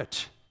vilify the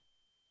rich.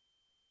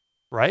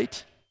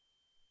 Right?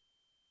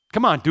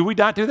 Come on, do we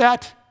not do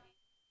that?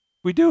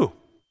 We do.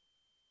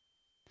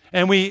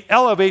 And we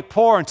elevate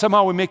poor, and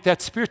somehow we make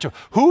that spiritual.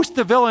 Who's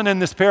the villain in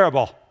this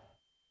parable?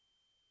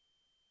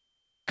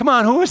 Come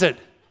on, who is it?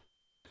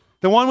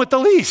 The one with the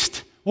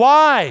least.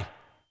 Why?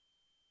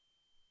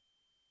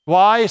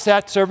 Why is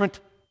that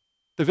servant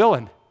the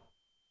villain?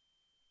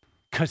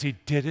 Because he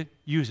didn't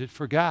use it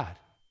for God.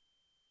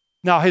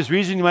 Now, his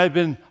reasoning might have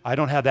been, I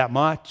don't have that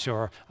much,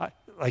 or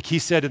like he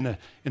said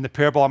in the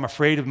parable, I'm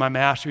afraid of my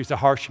master, he's a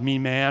harsh,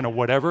 mean man, or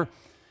whatever.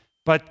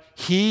 But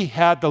he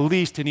had the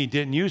least, and he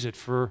didn't use it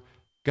for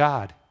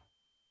God.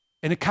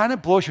 And it kind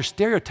of blows your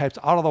stereotypes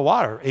out of the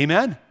water.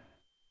 Amen?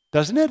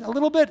 Doesn't it? A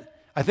little bit?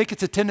 I think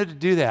it's intended to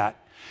do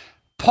that.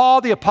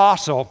 Paul the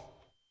Apostle,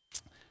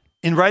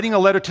 in writing a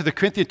letter to the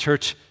Corinthian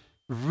church,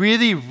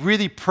 really,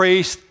 really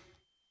praised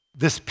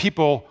this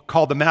people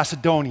called the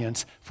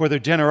Macedonians for their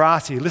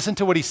generosity. Listen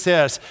to what he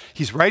says.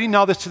 He's writing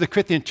now this to the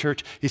Corinthian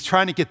church. He's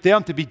trying to get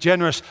them to be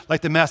generous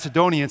like the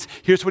Macedonians.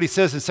 Here's what he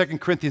says in 2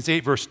 Corinthians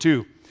 8, verse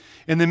 2.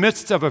 In the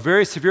midst of a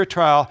very severe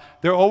trial,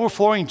 their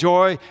overflowing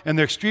joy and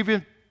their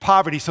extreme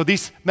poverty, so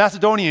these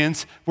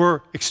Macedonians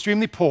were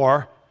extremely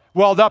poor,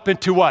 welled up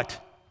into what?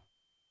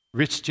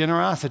 Rich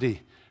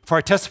generosity. For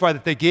I testify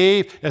that they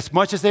gave as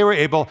much as they were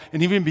able,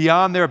 and even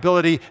beyond their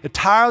ability,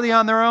 entirely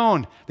on their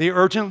own. They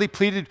urgently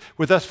pleaded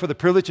with us for the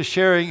privilege of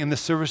sharing in the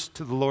service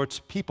to the Lord's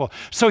people.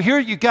 So here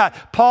you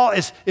got, Paul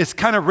is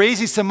kind of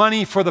raising some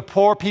money for the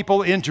poor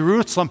people in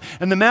Jerusalem,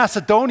 and the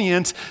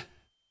Macedonians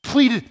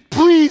pleaded,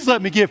 please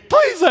let me give,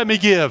 please let me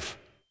give.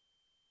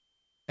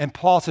 And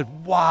Paul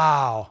said,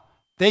 wow,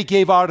 they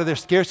gave out of their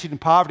scarcity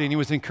and poverty, and he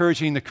was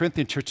encouraging the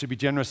Corinthian church to be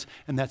generous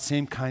in that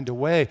same kind of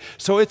way.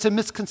 So it's a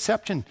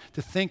misconception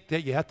to think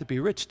that you have to be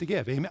rich to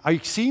give. Amen. Are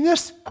you seeing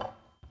this?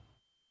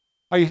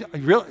 Are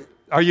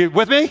you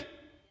with me?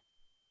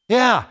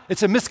 Yeah,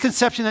 it's a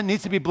misconception that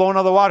needs to be blown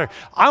out of the water.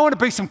 I want to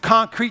bring some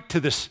concrete to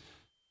this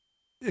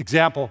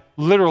example,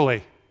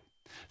 literally.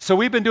 So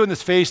we've been doing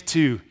this phase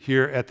 2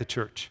 here at the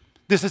church.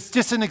 This is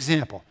just an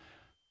example.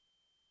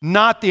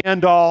 Not the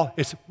end all.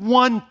 It's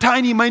one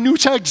tiny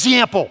minutia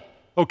example,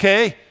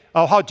 okay,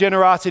 of how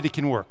generosity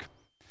can work.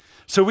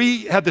 So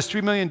we had this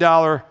 $3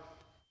 million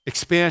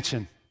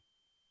expansion.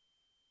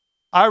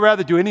 I'd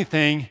rather do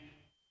anything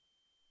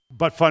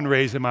but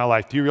fundraise in my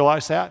life. Do you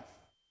realize that?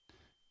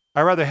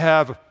 I'd rather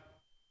have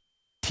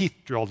teeth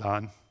drilled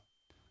on,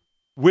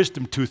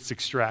 wisdom tooths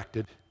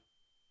extracted.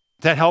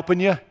 Is that helping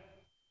you?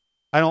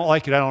 I don't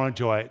like it. I don't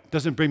enjoy it. It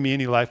doesn't bring me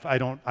any life. I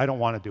don't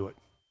want to do it.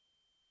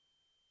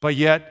 But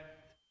yet,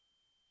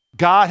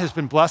 God has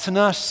been blessing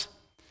us.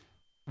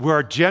 We're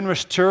a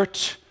generous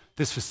church.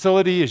 This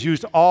facility is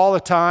used all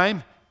the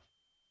time.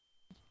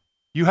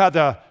 You have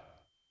the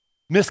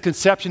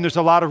misconception there's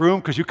a lot of room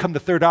because you come the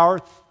third hour.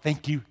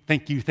 Thank you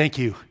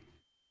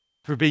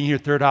for being here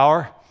third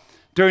hour.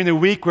 During the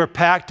week, we're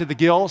packed to the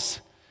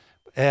gills,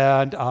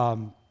 and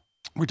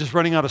we're just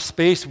running out of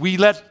space. We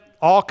let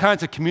all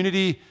kinds of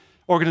community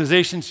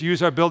organizations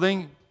use our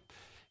building.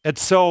 And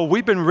so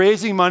we've been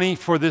raising money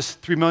for this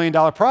 $3 million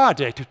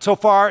project. So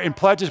far in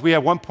pledges, we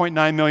have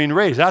 $1.9 million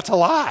raised. That's a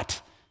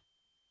lot.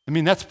 I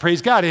mean, that's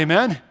praise God,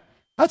 amen?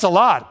 That's a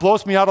lot. It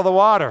blows me out of the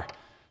water.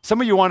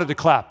 Some of you wanted to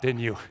clap, didn't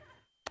you?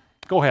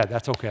 Go ahead,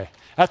 that's okay.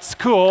 That's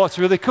cool, it's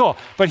really cool.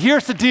 But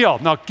here's the deal.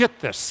 Now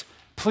get this.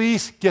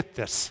 Please get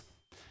this.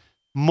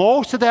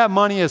 Most of that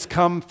money has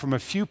come from a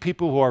few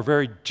people who are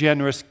very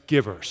generous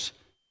givers.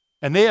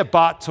 And they have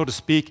bought, so to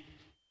speak,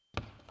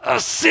 a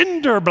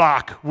cinder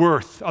block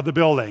worth of the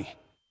building.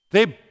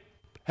 They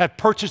have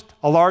purchased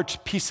a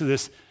large piece of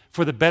this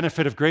for the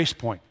benefit of Grace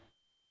Point.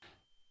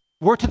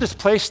 We're to this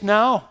place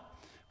now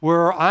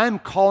where I'm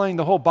calling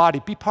the whole body,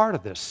 be part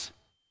of this.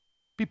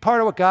 Be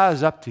part of what God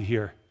is up to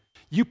here.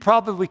 You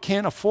probably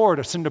can't afford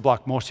a cinder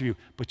block, most of you,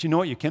 but you know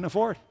what you can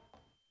afford?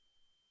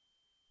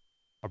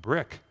 A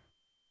brick.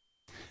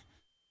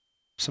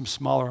 Some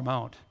smaller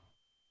amount.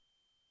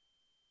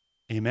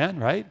 Amen,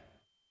 right?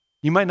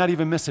 You might not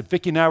even miss it.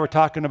 Vicki and I were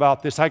talking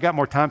about this. I got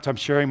more time, so I'm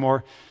sharing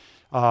more,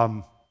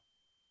 because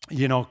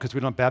we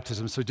don't have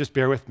baptism, so just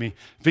bear with me.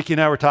 Vicki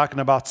and I were talking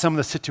about some of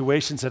the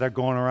situations that are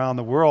going around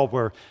the world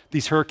where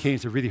these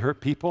hurricanes have really hurt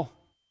people.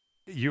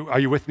 Are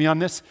you with me on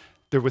this?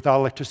 They're without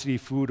electricity,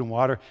 food, and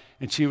water.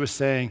 And she was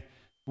saying,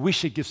 we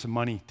should give some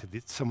money to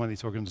some of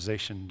these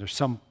organizations. There's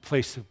some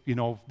place,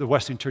 the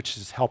Wesleyan Church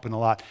is helping a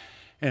lot.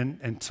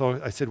 And so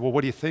I said, well,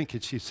 what do you think?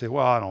 And she said,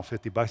 well, I don't know,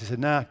 $50. I said,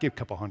 nah, give a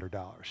couple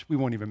 $100. We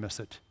won't even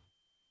miss it.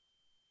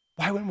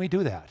 Why wouldn't we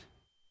do that?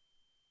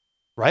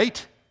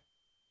 Right?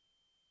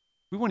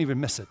 We won't even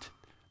miss it.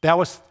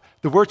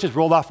 The words just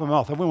rolled off my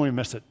mouth. We won't even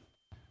miss it.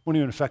 It won't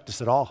even affect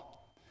us at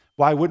all.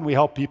 Why wouldn't we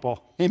help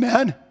people?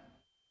 Amen?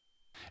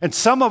 And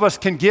some of us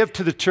can give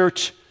to the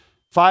church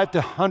 $500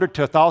 to $100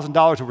 to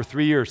 $1,000 over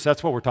 3 years.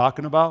 That's what we're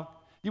talking about.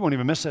 You won't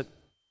even miss it.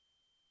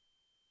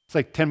 It's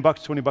like $10,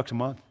 $20 a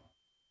month.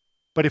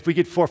 But if we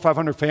get 400 or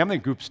 500 family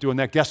groups doing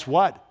that, guess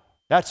what?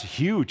 That's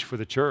huge for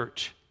the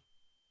church.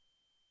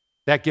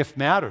 That gift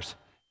matters.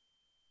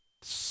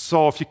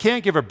 So if you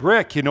can't give a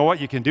brick, you know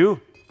what you can do?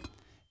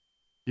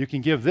 You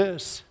can give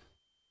this.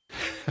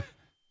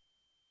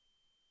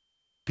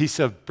 Piece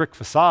of brick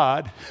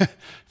facade.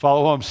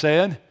 Follow what I'm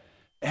saying?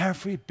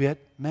 Every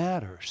bit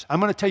matters. I'm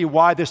going to tell you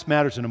why this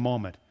matters in a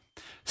moment.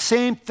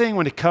 Same thing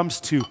when it comes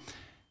to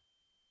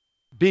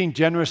being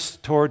generous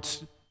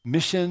towards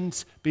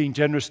missions, being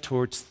generous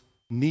towards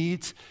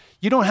needs.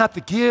 You don't have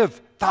to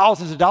give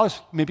thousands of dollars.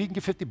 Maybe you can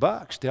give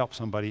 $50 to help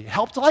somebody. It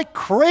helps like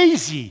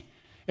crazy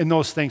in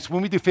those things.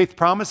 When we do faith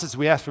promises,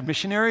 we ask for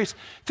missionaries.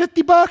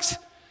 $50.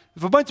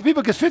 If a bunch of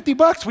people gives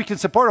 $50, we can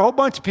support a whole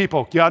bunch of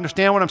people. Do you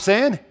understand what I'm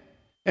saying?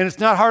 And it's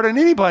not hard on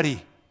anybody.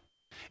 At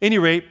any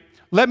rate,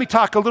 let me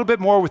talk a little bit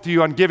more with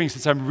you on giving,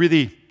 since I'm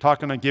really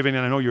talking on giving,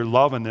 and I know you're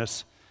loving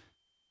this.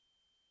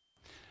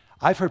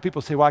 I've heard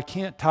people say, well, I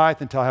can't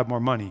tithe until I have more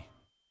money.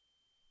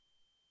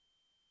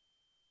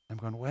 I'm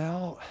going,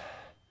 well,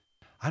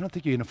 I don't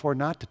think you can afford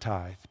not to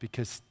tithe,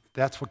 because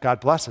that's what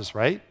God blesses,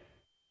 right?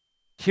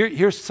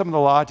 Here's some of the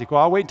logic. Well,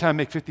 I'll wait until I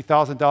make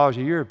 $50,000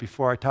 a year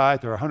before I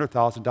tithe, or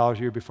 $100,000 a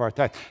year before I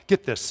tithe.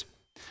 Get this,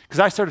 because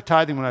I started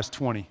tithing when I was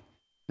 20.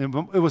 And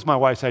it was my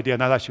wife's idea,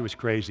 and I thought she was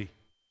crazy.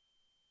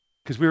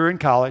 Because we were in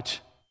college.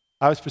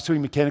 I was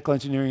pursuing mechanical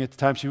engineering at the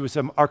time. She was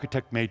an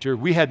architect major.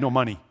 We had no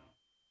money.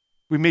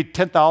 We made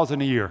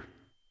 $10,000 a year.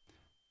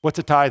 What's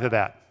a tithe of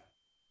that?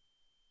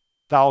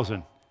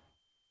 1,000.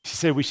 She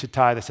said we should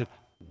tithe. I said,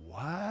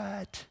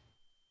 what?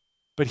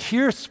 But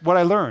here's what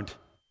I learned.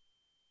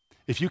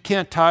 If you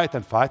can't tithe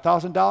on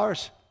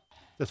 $5,000,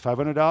 that's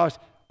 $500,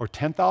 or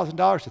 $10,000,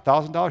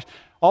 $1,000,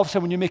 all of a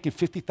sudden when you're making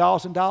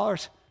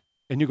 $50,000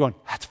 and you're going,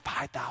 that's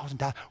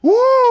 $5,000.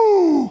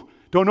 Woo!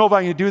 Don't know if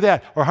I can do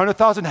that. Or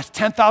 100,000, that's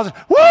 10,000.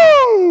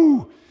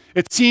 Woo!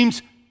 It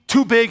seems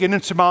too big and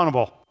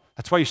insurmountable.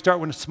 That's why you start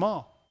when it's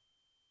small.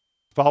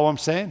 Follow what I'm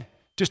saying?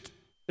 Just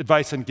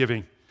advice on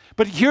giving.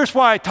 But here's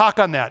why I talk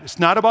on that. It's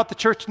not about the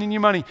church needing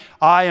your money.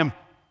 I am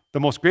the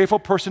most grateful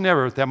person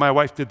ever that my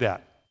wife did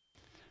that.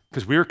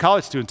 because we were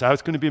college students. I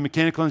was going to be a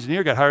mechanical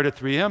engineer, got hired at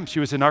 3M.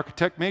 She was an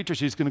architect major.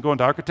 She was going to go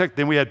into architect.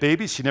 Then we had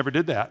babies. She never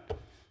did that.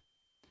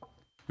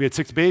 We had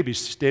 6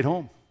 babies. She stayed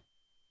home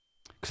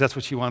because that's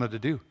what she wanted to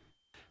do.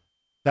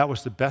 That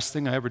was the best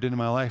thing I ever did in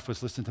my life,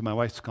 was listen to my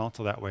wife's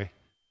counsel that way,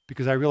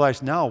 because I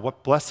realize now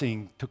what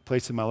blessing took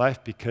place in my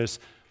life because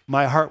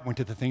my heart went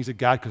to the things of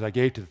God because I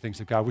gave to the things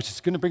of God, which is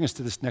going to bring us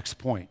to this next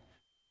point.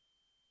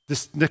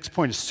 This next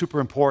point is super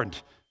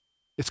important.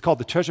 It's called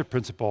the treasure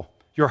principle.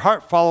 Your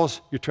heart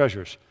follows your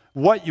treasures.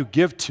 What you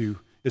give to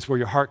is where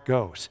your heart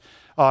goes.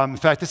 In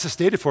fact, this is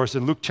stated for us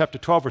in Luke chapter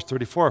 12, verse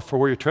 34, for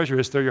where your treasure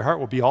is, there your heart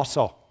will be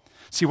also.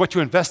 See, what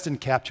you invest in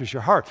captures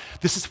your heart.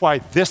 This is why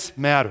this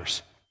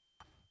matters.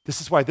 This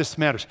is why this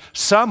matters.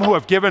 Some who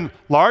have given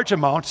large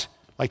amounts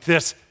like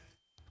this,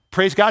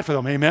 praise God for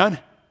them, amen?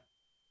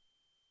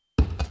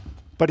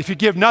 But if you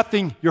give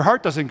nothing, your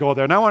heart doesn't go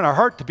there. And I want our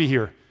heart to be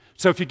here.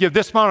 So if you give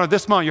this amount or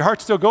this amount, your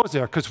heart still goes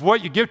there because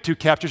what you give to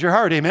captures your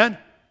heart, amen?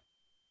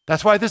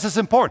 That's why this is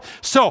important.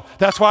 So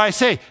that's why I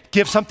say,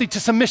 give something to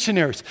some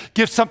missionaries.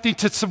 Give something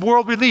to some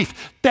world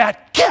relief.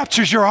 That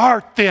captures your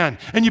heart then,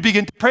 and you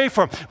begin to pray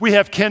for them. We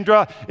have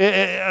Kendra,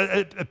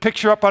 a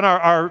picture up on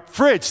our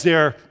fridge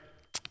there,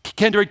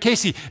 Kendra and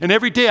Casey, and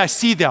every day I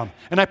see them,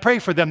 and I pray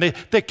for them.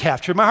 They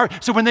capture my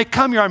heart. So when they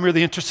come here, I'm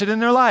really interested in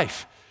their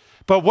life.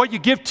 But what you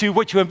give to,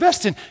 what you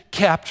invest in,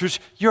 captures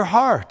your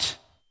heart.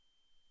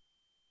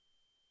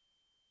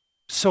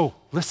 So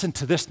listen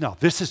to this now.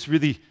 This is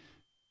really,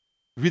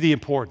 really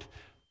important.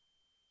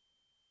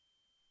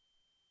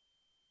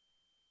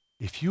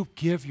 If you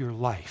give your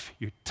life,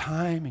 your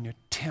time and your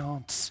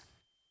talents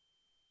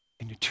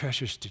and your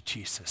treasures to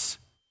Jesus,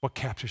 what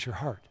captures your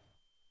heart?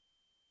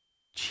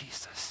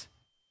 Jesus,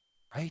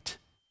 right?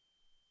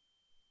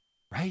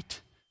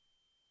 Right?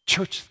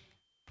 Church,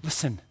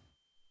 listen,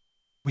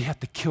 we have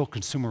to kill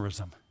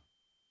consumerism.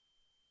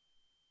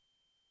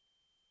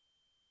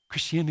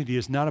 Christianity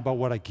is not about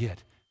what I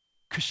get.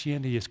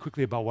 Christianity is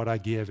quickly about what I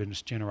give, and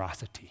it's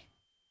generosity.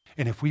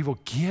 And if we will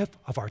give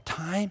of our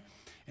time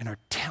and our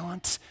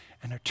talents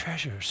and our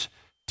treasures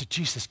to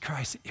Jesus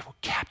Christ, it will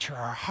capture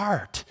our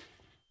heart,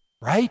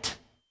 right?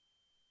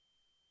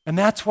 And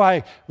that's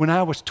why when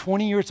I was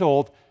 20 years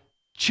old,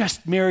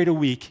 just married a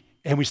week,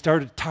 and we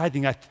started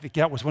tithing, I think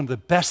that was one of the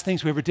best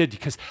things we ever did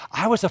because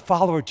I was a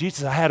follower of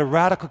Jesus. I had a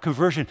radical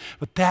conversion,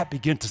 but that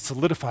began to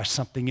solidify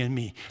something in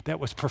me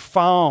that was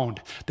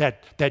profound,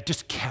 that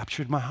just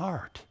captured my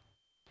heart.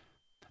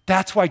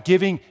 That's why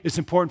giving is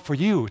important for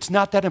you. It's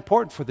not that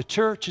important for the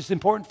church. It's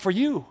important for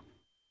you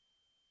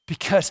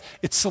because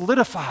it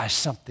solidifies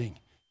something.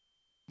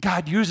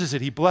 God uses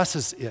it. He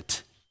blesses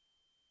it.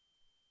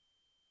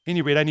 At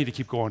any rate, I need to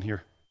keep going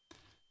here.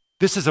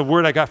 This is a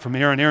word I got from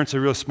Aaron. Aaron's a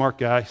real smart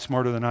guy,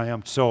 smarter than I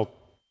am. So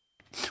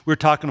we were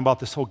talking about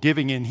this whole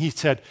giving, and he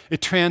said,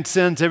 it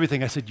transcends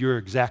everything. I said, you're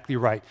exactly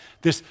right.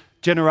 This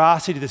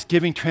generosity, this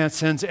giving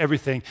transcends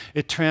everything.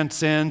 It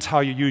transcends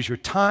how you use your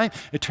time.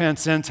 It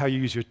transcends how you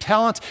use your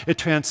talents. It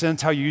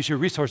transcends how you use your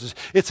resources.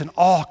 It's an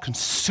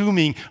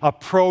all-consuming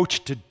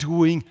approach to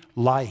doing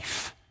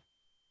life.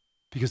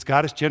 Because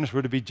God is generous,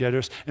 we're to be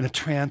generous, and it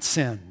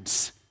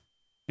transcends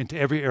into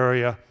every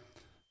area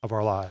of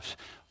our lives.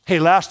 Hey,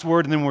 last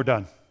word, and then we're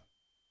done.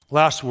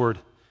 Last word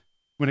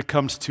when it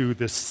comes to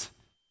this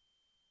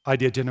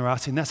idea of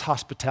generosity, and that's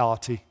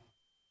hospitality.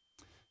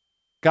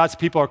 God's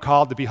people are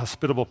called to be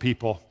hospitable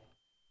people.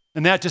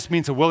 And that just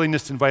means a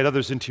willingness to invite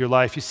others into your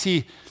life. You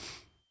see,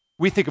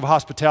 we think of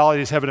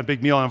hospitality as having a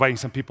big meal and inviting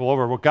some people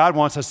over. Well, God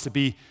wants us to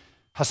be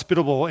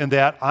hospitable in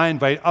that I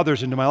invite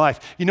others into my life.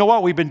 You know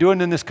what we've been doing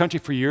in this country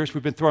for years?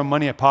 We've been throwing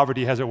money at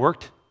poverty. Has it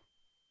worked?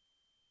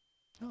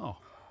 No.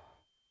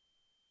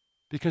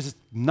 Because it's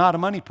not a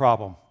money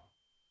problem.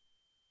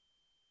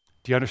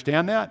 Do you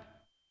understand that?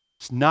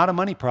 It's not a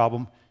money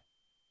problem.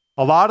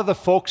 A lot of the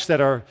folks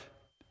that are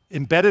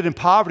embedded in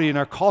poverty in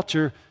our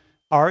culture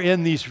are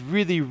in these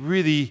really,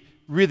 really,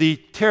 really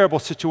terrible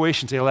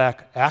situations. They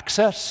lack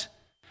access.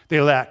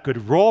 They lack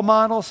good role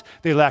models.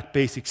 They lack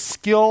basic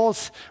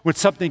skills. When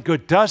something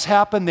good does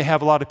happen, they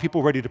have a lot of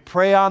people ready to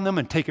prey on them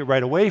and take it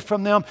right away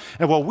from them.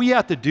 And what we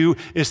have to do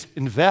is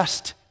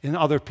invest in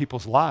other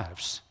people's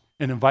lives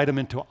and invite them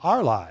into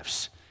our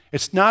lives.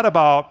 It's not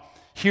about,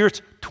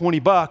 here's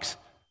 $20,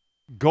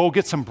 go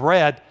get some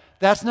bread.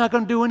 That's not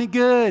going to do any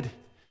good.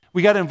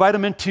 We got to invite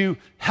them into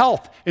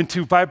health,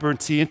 into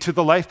vibrancy, into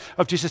the life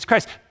of Jesus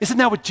Christ. Isn't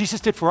that what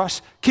Jesus did for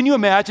us? Can you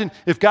imagine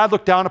if God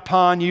looked down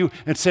upon you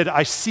and said,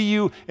 I see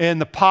you in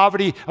the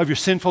poverty of your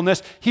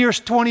sinfulness.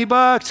 Here's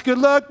 $20. Good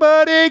luck,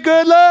 buddy.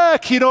 Good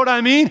luck. You know what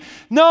I mean?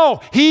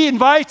 No, he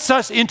invites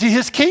us into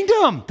his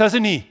kingdom,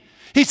 doesn't he?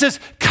 He says,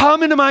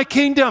 come into my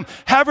kingdom,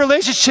 have a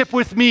relationship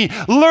with me,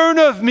 learn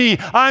of me.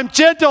 I'm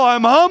gentle,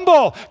 I'm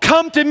humble.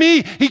 Come to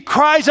me. He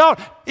cries out,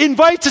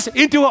 invites us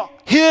into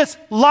his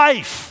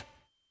life.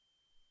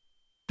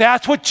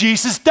 That's what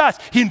Jesus does.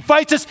 He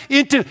invites us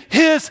into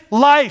his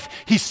life.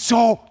 He's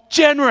so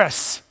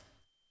generous.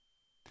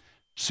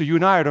 So you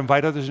and I are to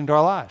invite others into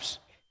our lives.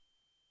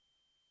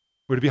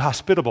 We're to be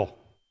hospitable.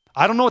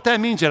 I don't know what that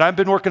means yet. I've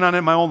been working on it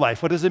in my own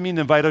life. What does it mean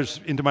to invite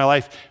others into my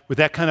life with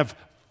that kind of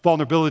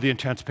vulnerability and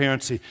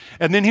transparency?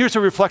 And then here's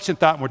a reflection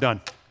thought, and we're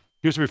done.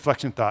 Here's a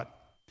reflection thought.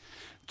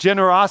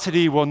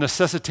 Generosity will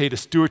necessitate a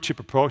stewardship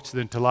approach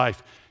then to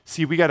life.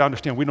 See, we got to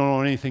understand we don't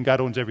own anything.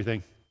 God owns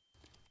everything,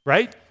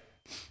 right?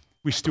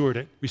 We steward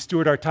it. We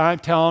steward our time,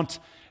 talents,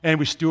 and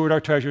we steward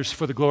our treasures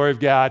for the glory of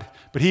God.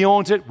 But he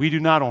owns it. We do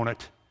not own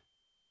it.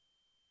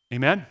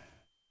 Amen?